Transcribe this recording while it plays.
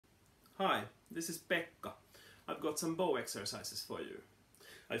Hi, this is Pekka. I've got some bow exercises for you.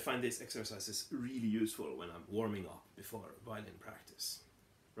 I find these exercises really useful when I'm warming up before violin practice.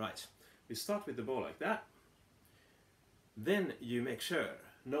 Right, you start with the bow like that. Then you make sure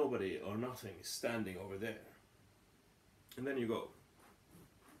nobody or nothing is standing over there. And then you go.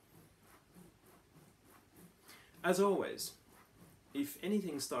 As always, if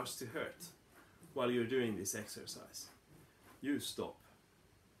anything starts to hurt while you're doing this exercise, you stop.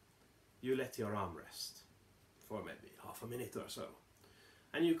 You let your arm rest for maybe half a minute or so.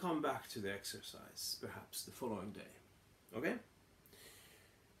 And you come back to the exercise, perhaps the following day. Okay?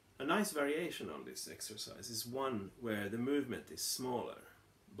 A nice variation on this exercise is one where the movement is smaller,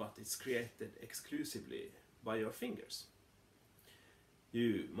 but it's created exclusively by your fingers.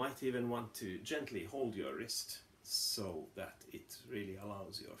 You might even want to gently hold your wrist so that it really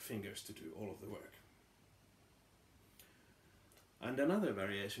allows your fingers to do all of the work. And another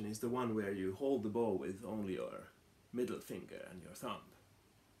variation is the one where you hold the bow with only your middle finger and your thumb.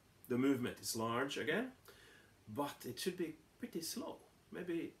 The movement is large again, but it should be pretty slow,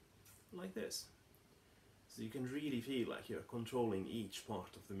 maybe like this. So you can really feel like you're controlling each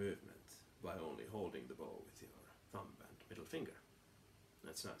part of the movement by only holding the bow with your thumb and middle finger.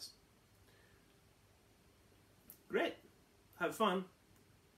 That's nice. Great! Have fun!